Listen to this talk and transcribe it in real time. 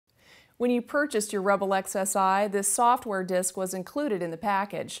When you purchased your Rebel XSI, this software disk was included in the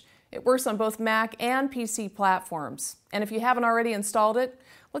package. It works on both Mac and PC platforms. And if you haven't already installed it,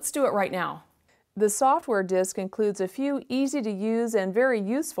 let's do it right now. The software disk includes a few easy-to-use and very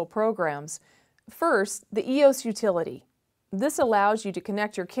useful programs. First, the EOS utility. This allows you to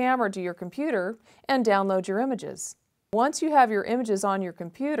connect your camera to your computer and download your images. Once you have your images on your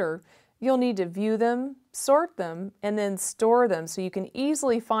computer, you'll need to view them, sort them, and then store them so you can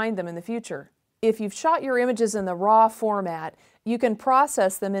easily find them in the future. If you've shot your images in the RAW format, you can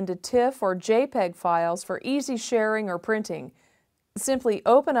process them into TIFF or JPEG files for easy sharing or printing. Simply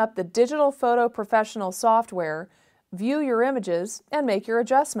open up the Digital Photo Professional software, view your images, and make your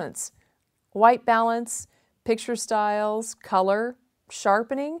adjustments. White balance, picture styles, color,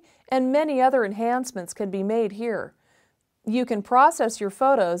 sharpening, and many other enhancements can be made here. You can process your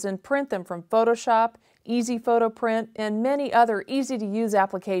photos and print them from Photoshop, Easy Photo Print, and many other easy-to-use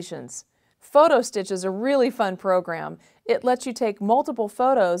applications. PhotoStitch is a really fun program. It lets you take multiple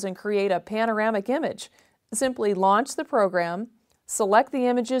photos and create a panoramic image. Simply launch the program, select the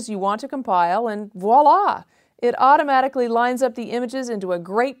images you want to compile, and voila! It automatically lines up the images into a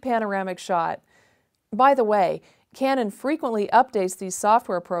great panoramic shot. By the way, Canon frequently updates these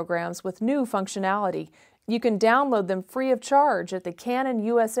software programs with new functionality. You can download them free of charge at the Canon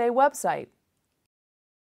USA website.